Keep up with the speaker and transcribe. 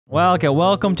Well, okay,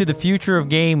 welcome to the future of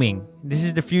gaming. This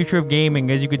is the future of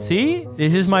gaming. As you can see,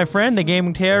 this is my friend, the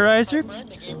gaming Terroriser.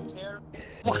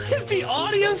 Why is the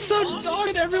audio so dark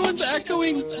and everyone's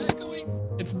echoing?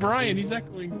 It's Brian, he's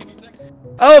echoing.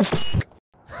 Oh,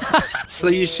 so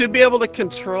you should be able to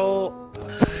control...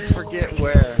 forget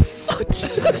where.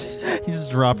 He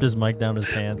just dropped his mic down his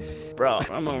pants. Bro,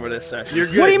 I'm over this session. You're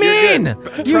good. What do you mean?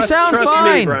 You sound trust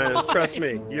fine. Me, Brian. Trust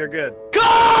me. You're good.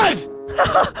 God!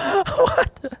 What?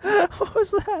 What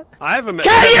was that? I have a minute.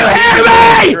 Can you hear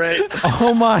me? Great.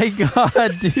 Oh my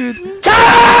god, dude.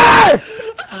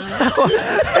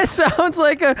 It sounds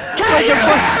like a...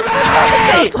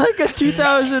 It sounds like a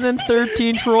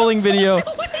 2013 trolling video.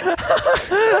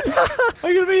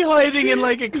 I'm gonna be hiding in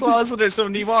like a closet or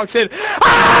something. He walks in.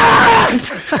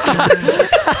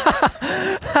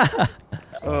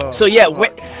 So yeah,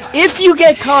 if you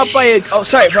get caught by a... Oh,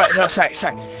 sorry.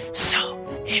 So,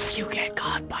 if you get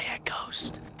caught by a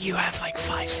ghost, you have like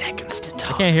 5 seconds to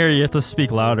talk. I can't hear you. You have to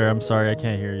speak louder. I'm sorry, I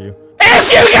can't hear you.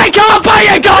 If you get caught by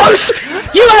a ghost,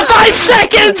 you have 5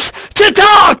 seconds to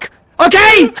talk,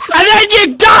 okay? And then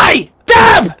you die!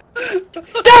 Dab!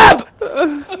 Dab!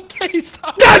 Okay,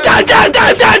 stop.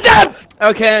 Dab!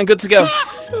 Okay, I'm good to go.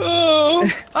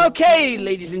 Okay,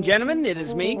 ladies and gentlemen, it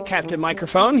is me, Captain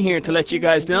Microphone, here to let you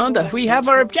guys know that we have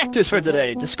our objectives for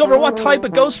today. Discover what type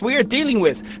of ghost we are dealing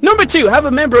with. Number 2, have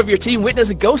a member of your team witness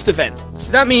a ghost event.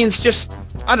 So that means just,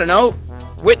 I don't know,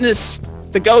 witness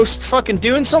the ghost fucking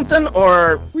doing something,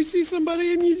 or... We see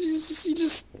somebody and you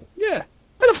just, yeah.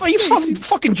 What the fuck, are you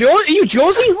fucking Joe? Are you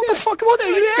Josie? What the fuck? What the...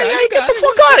 Yeah, get the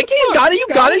fuck out of it. You got it.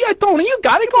 I don't know. You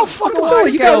got it. Go fucking go.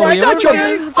 You got it.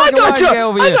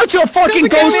 I got your fucking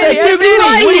ghost activity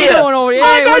right here.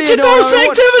 I got your ghost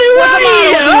activity right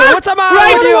here. What's the matter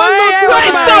with you?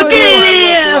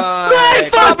 Right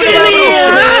fucking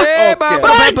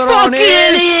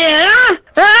here.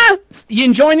 Huh? You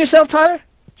enjoying yourself, Tyler?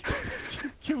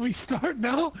 Can we start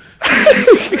now?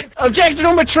 Objective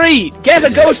number 3, get a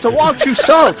ghost to walk through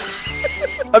salt.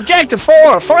 Objective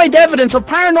 4, find evidence of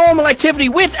paranormal activity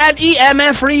with an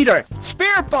EMF reader.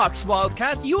 Spirit box,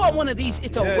 Wildcat, you want one of these,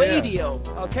 it's a radio,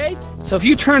 okay? So if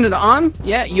you turn it on,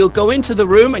 you'll go into the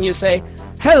room and you say,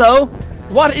 hello,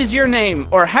 what is your name?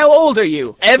 Or how old are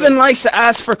you? Evan likes to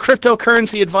ask for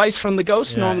cryptocurrency advice from the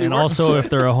ghost normally. And also if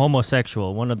they're a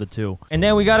homosexual, one of the two. And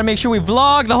then we gotta make sure we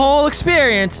vlog the whole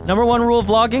experience. Number 1 rule of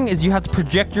vlogging is you have to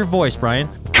project your voice, Brian.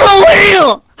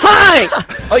 Khalil! Hi!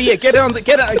 Oh yeah, get on the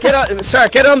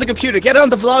computer, get on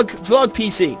the vlog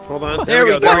PC. Hold on. There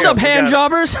we go. What's up, hand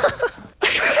jobbers?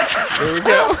 There we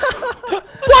go.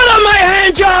 What are my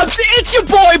hand jobs? It's your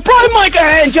boy, Brian Micah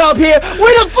Handjob here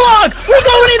with a vlog. We're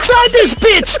going inside this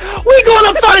bitch. We're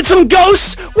gonna find some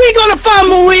ghosts. We're gonna find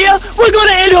Maria. We're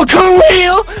gonna end a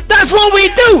career. That's what we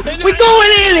do. We're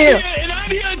going in here. And I'm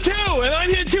here too. We're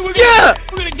gonna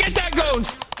get that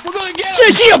ghost. We're gonna get him.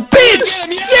 Yeah, she a bitch.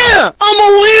 Yeah, I'm a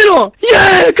winner.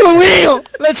 Yeah, career.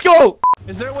 Let's go.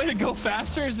 Is there a way to go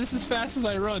faster? Is this as fast as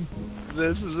I run?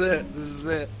 This is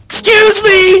it. Excuse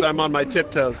me. I'm on my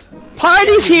tiptoes.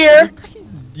 Heidi's here.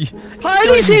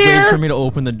 Heidi's here. Wait for me to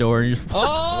open the door and you just...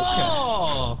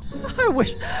 Oh!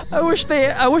 I wish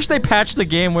they patched the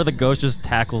game where the ghost just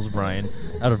tackles Brian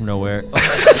out of nowhere.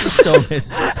 So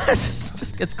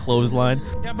just gets clotheslined.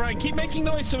 Yeah, Brian, keep making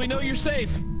noise so we know you're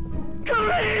safe.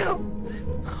 Oh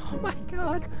my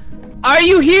god. Are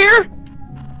you here?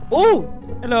 Oh.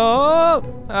 Hello.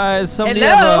 Somebody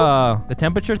Hello? have the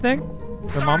temperature thing?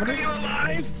 Thermometer? Are you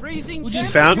alive? Freezing Who temps.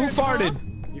 just found? Who farted?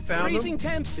 You found Freezing him?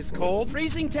 temps. It's cold?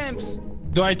 Freezing temps.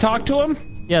 Do I talk to him?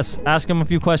 Yes, ask him a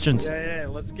few questions. Yeah,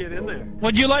 let's get in there.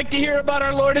 Would you like to hear about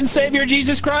our Lord and Savior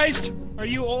Jesus Christ? Are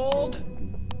you old?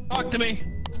 Talk to me.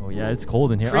 Oh yeah, it's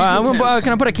cold in here. Freezing temps.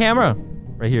 Can I put a camera?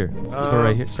 Right here.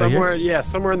 Right here. Somewhere, yeah,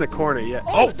 somewhere in the corner, yeah.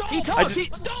 Oh, He talks.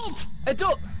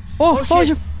 Adult. Oh, Oh,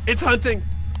 shit. It's hunting.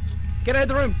 Get out of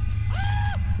the room.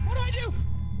 What do I do?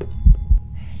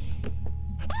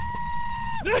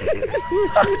 This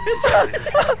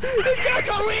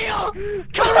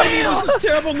is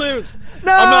terrible news.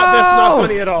 No! This is not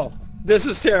funny at all. This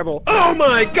is terrible. Oh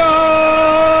my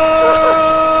god!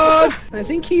 I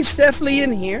think he's definitely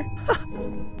in here.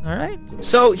 All right.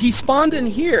 So he spawned in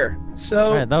here. So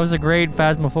All right, that was a great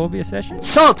Phasmophobia session.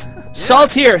 salt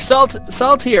here,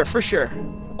 salt here for sure.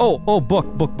 Oh, book.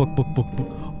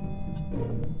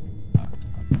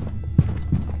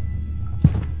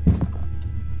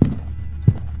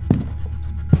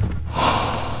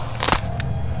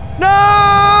 No!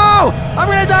 I'm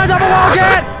gonna die on top of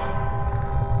Wildcat!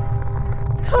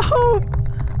 No!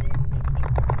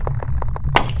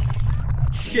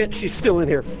 Shit, she's still in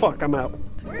here. Fuck, I'm out.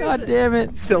 God damn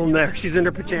it. Still in there. She's in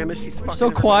her pajamas. She's fucking So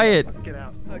in her quiet. pajamas. Get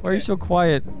out. Why are you so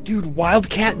quiet? Dude,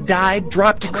 Wildcat died,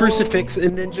 dropped a crucifix,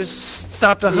 and then just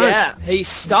stopped a hunt. Yeah, he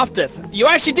stopped it. You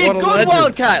actually did What a good, legend.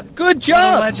 Wildcat. Good What a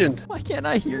job. legend. Why can't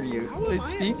I hear you? Wait,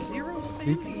 speak.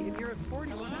 Speak. And you're at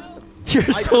 40.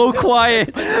 You're so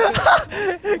quiet.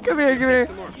 Come here, come here.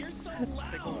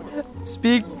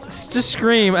 Speak, just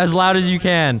scream as loud as you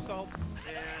can.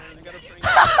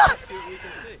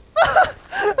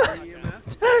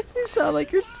 You sound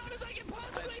like you're...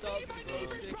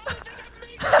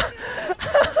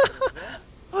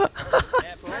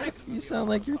 You sound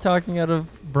like you're talking out of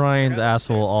Brian's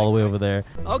asshole all the way over there.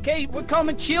 Okay, we're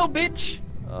coming. Chill, bitch.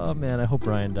 Oh man, I hope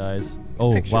Brian dies.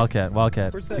 Oh, Picture. Wildcat,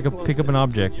 Wildcat. Where's that Pick up an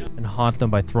object and haunt them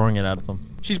by throwing it at them.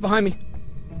 She's behind me.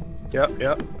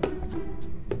 Yep.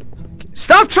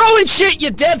 Stop throwing shit, you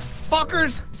dead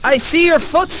fuckers! I see your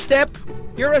footstep.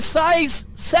 You're a size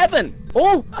 7.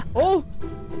 Oh,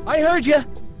 I heard you.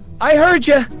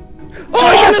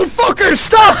 Oh, you little fucker!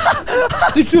 Stop!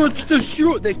 They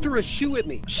threw a shoe at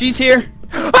me. She's here.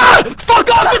 Ah! Fuck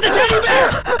off with the teddy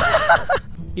bear!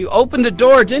 You opened the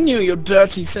door, didn't you, you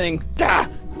dirty thing? Ah!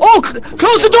 Oh,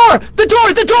 close the door! The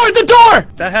door!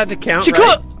 That had to count, She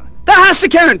right? That has to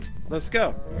count! Let's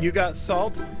go. You got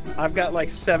salt. I've got like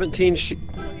 17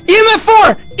 EMF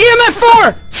 4! EMF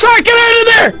 4! Sark, get out of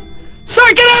there!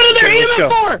 Sark, get out of there! Let's EMF go.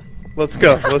 4! Let's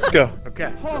go.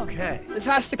 Okay. This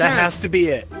has to That count. has to be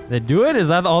it. They do it? Is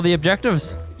that all the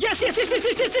objectives? Yes! Dude,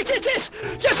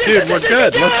 we're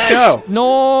good. Let's go.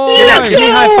 No! Let's Give me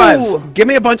go! high fives. Give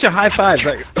me a bunch of high fives.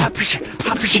 Like,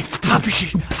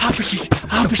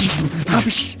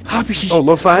 oh,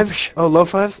 low fives? Oh, low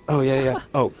fives? Oh, yeah.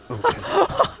 Oh, okay.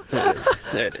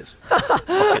 There it is.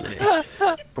 Fucking A.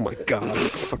 Oh my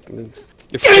god. Fucking.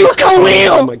 You come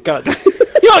here! Oh my god.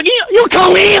 You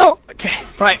come here! Okay,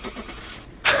 right.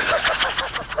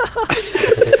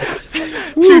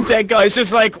 Two dead guys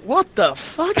just like, what the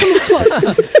fuck?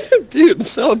 Dude,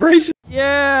 celebration.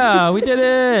 Yeah, we did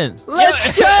it!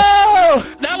 Let's go!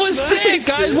 That was sick,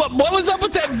 guys. What was up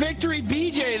with that victory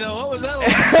BJ though? What was that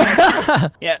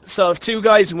like? Yeah, so if 2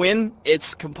 guys win,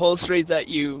 it's compulsory that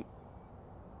you...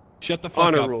 Shut the fuck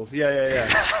Honor up. rules. Yeah.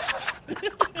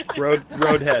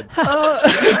 Roadhead.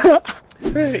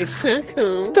 30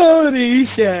 seconds. 30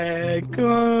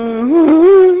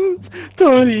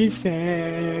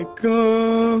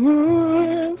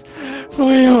 seconds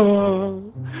for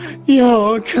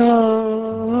your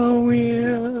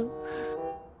coming.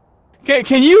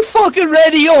 Can you fucking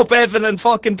ready up, Evan and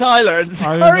fucking Tyler?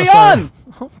 Hurry on!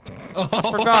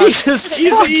 Jesus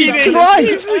fucking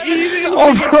Christ!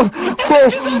 I'm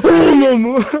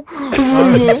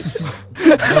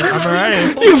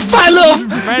ready. You fat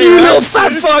little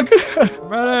fat fuck!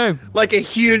 Ready. Like a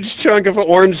huge chunk of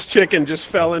orange chicken just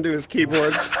fell into his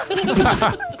keyboard.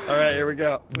 Alright, here we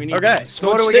go. Okay, so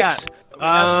what do we got?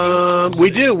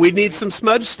 We do. We need some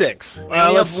smudge sticks.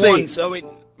 Let's see. So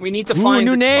we need to Ooh, find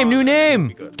new its name, spawn. new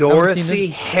name. Dorothy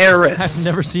Harris. I've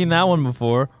never seen that one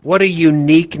before. What a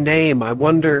unique name. I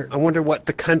wonder what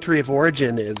the country of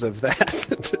origin is of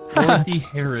that. Dorothy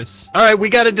Harris. All right, we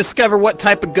got to discover what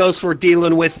type of ghost we're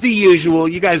dealing with. The usual.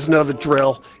 You guys know the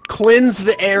drill. Cleanse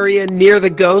the area near the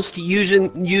ghost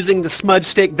using the smudge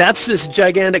stick. That's this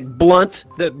gigantic blunt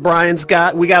that Brian's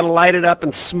got. We got to light it up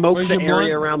and smoke Where's the your area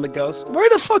blunt? around the ghost. Where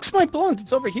the fuck's my blunt?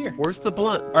 It's over here. Where's the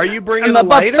blunt? Are you bringing I'm the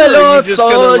a lighter? Or buffalo are you just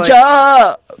gonna,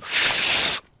 soldier.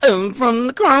 I'm from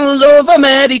the crowns of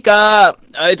America.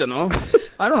 I don't know.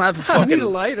 I don't have a I need a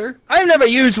fucking... lighter. I've never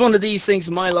used one of these things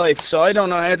in my life, so I don't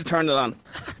know how to turn it on.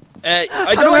 I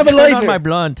How don't do I have a turn on lighter. my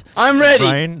blunt. I'm ready.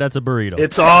 Brian, that's a burrito.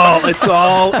 It's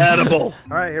all edible.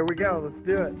 All right, here we go. Let's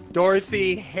do it.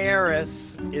 Dorothy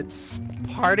Harris. It's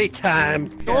party time.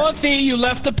 Dorothy, you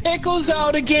left the pickles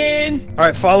out again. All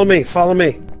right, follow me. One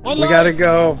We line. gotta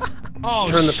go. Oh,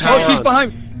 Turn the shit. power Oh, she's on.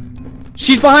 behind.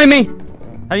 She's behind me.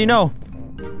 How do you know?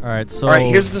 All right, so. All right,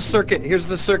 here's the circuit. Here's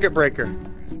the circuit breaker.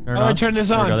 Turn How do I on. turn this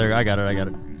There we on? go, there, I got it.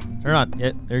 Turn it on.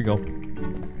 Yeah, there you go.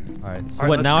 All right, so All right, what?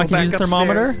 let's Now go I can back use the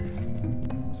thermometer.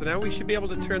 upstairs. So now we should be able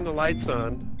to turn the lights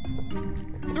on.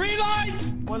 3 lights.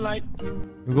 1 light.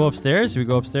 We go upstairs. We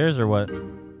go upstairs or what?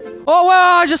 Oh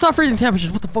wow! I just saw freezing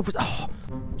temperatures. What the fuck was? Oh,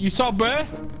 You saw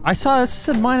breath? I saw it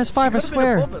said -5. I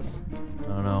swear. I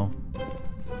don't know.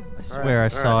 I swear I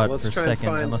saw right, it let's for a try and second,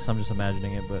 find- unless I'm just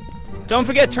imagining it. But Don't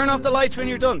forget, turn off the lights when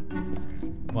you're done.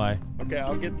 why? Okay,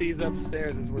 I'll get these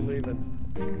upstairs as we're leaving.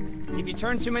 If you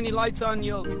turn too many lights on,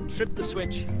 you'll trip the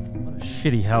switch. What a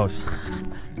shitty house.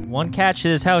 One catch to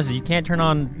this house is you can't turn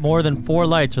on more than 4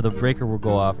 lights or the breaker will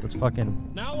go off. That's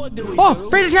fucking. Now what do we do? Oh,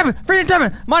 freezing temperature! Freezing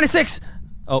temperature! -6.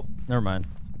 Oh, never mind.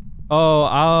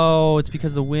 Oh, it's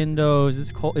because the windows.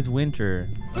 It's cold. It's winter.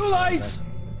 Blue lights.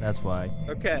 That's why.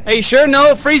 Okay. Hey, you sure?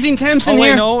 No freezing temps in Oh wait,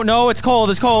 here. no, it's cold.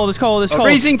 It's cold. It's cold. It's cold.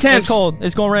 Freezing temps. It's cold.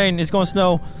 It's gonna rain. It's gonna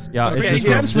snow. Yeah, Okay, it's this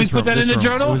room. temps, we put that in the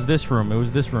journal? It was this room. It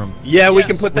was this room. Yeah, we Yes.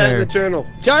 can put that in Where? the journal.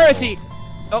 Dorothy.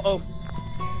 Uh-oh.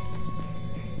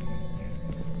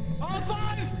 All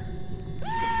 5.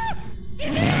 Ah!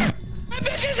 My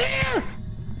bitch is here.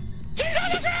 She's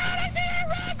on the ground. I see her.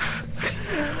 Run.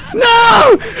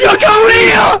 No! You're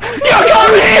real!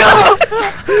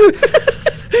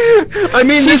 I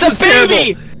mean, She's this a is terrible.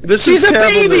 baby! This She's is a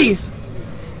baby!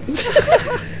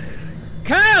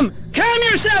 terribleness. Calm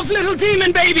yourself, little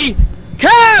demon baby!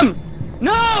 Calm!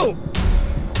 No!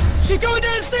 She's going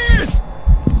downstairs!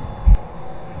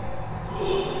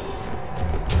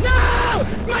 No!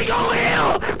 My go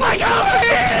wheel! My go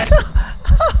wheel!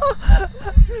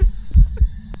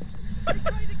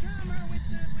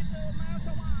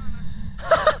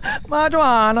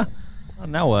 Marijuana. Oh,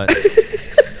 now what?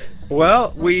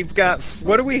 Well, we've got.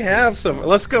 What do we have? So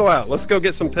let's go out. Let's go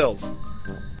get some pills.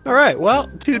 All right. Well,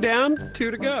 2 down,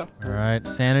 2 to go. All right,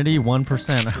 sanity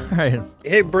 1%. All right.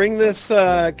 Hey, bring this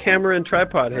camera and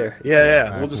tripod here. Yeah.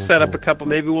 right, We'll just cool, set up cool. a couple.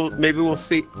 Maybe we'll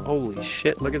see. Holy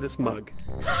shit! Look at this mug.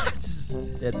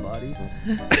 Dead body.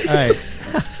 All right.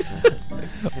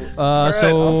 I'll set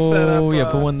So up,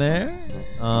 yeah, put one there.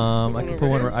 I can put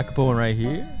one. I can put one right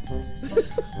here.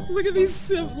 Look at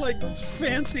these like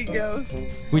fancy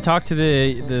ghosts. We talked to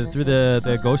through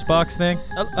the ghost box thing.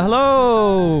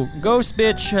 Hello, ghost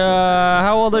bitch.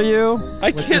 How old are you?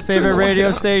 I What's can't your favorite turn the light radio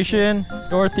on. station?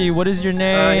 Dorothy, what is your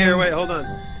name? Here, wait, hold on.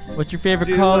 What's your favorite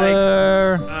Do,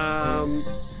 color? Like,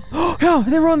 Oh,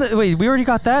 they were on the. Wait, we already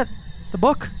got that. The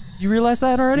book. Did you realize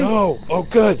that already? no. Oh,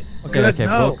 good. Okay. Good, Okay.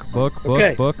 no. Book.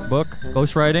 Okay. Book.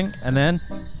 Ghost writing, and then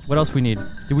what else we need?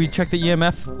 Did we check the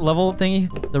EMF level thingy?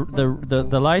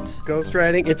 The lights? Ghost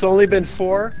writing. It's only been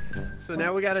 4, so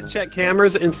now we gotta check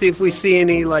cameras and see if we see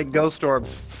any like ghost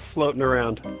orbs floating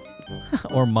around.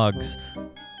 Or mugs?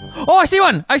 Oh, I see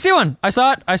one! I see one! I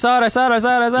saw it!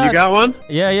 You got one?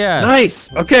 Yeah.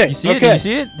 Nice. Okay. You see it? Okay. Did you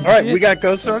see it? Did you All right, see it? we got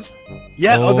ghost orbs.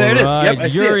 Yeah. Oh, there it is. Yep, Alright, I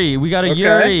see Yuri. it. We got a Okay.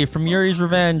 Yuri from Yuri's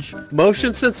Revenge.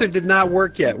 Motion sensor did not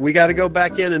work yet. We got to go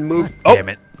back in and move. Oh, Damn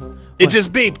it. It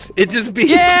just beeped. It just beeped.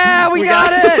 Yeah, we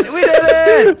got it! We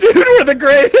did it! Dude, we're the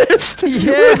greatest.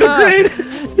 Yeah. We're the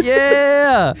greatest.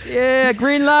 Yeah,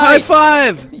 green light! High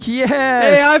five. Yes!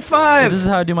 Hey, high five. This is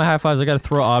how I do my high fives. I gotta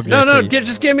throw objects. No, at you.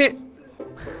 just give me.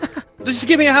 Just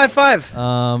give me a high five.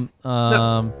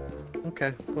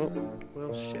 Okay.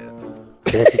 Well, shit.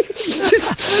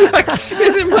 Just chuck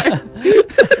shit in my.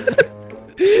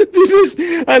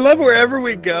 Dude, I love wherever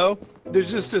we go.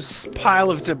 There's just a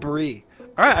pile of debris.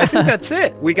 All right, I think that's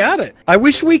it. We got it. I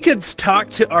wish we could talk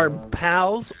to our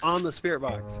pals on the spirit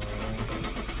box.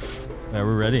 Yeah,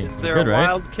 we're ready. There's Good, a right?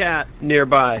 wild cat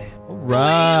nearby.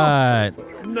 Right.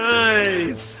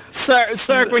 Nice.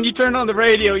 Sir, when you turn on the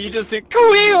radio, you just think,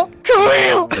 Kaweel!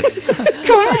 Kaweel!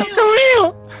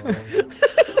 Kaweel!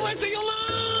 Why is he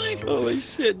alive? Holy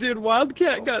shit, dude!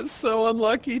 Wildcat got so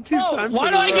unlucky 2 times. Why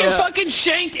in do a I row. get fucking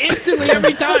shanked instantly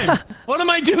every time? What am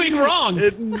I doing wrong?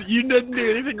 You didn't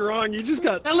do anything wrong. You just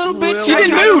got That little bitch, really- she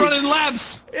didn't move. Running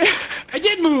laps. I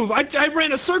did move. I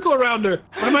ran a circle around her.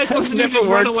 What am I supposed to do? Never Just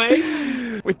run worked. away?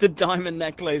 With the diamond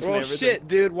necklace and Well, everything. shit,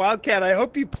 dude. Wildcat, I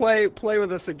hope you play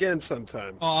with us again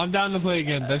sometime. Oh, I'm down to play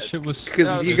again. That shit was.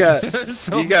 Because you got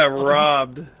so you got fun.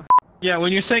 robbed. Yeah,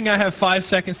 when you're saying I have 5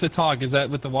 seconds to talk, is that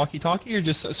with the walkie-talkie or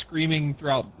just screaming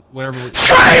throughout whatever?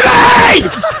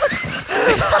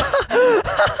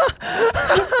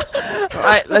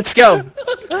 Alright, let's go.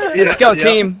 Let's go, Yeah.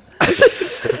 team.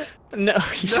 No,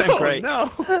 you sound great. No.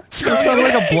 You sound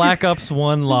like a Black Ops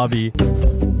 1 lobby. I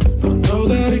know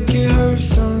that it can hurt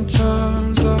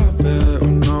sometimes. I bet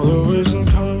when all the wisdom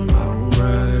come out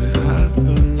right, it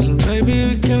happens. And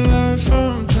maybe we can learn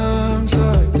from times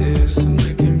like this, and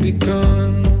they can be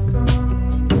gone.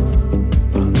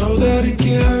 I know that it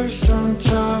can hurt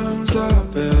sometimes. I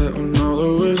bet when all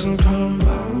the wisdom comes.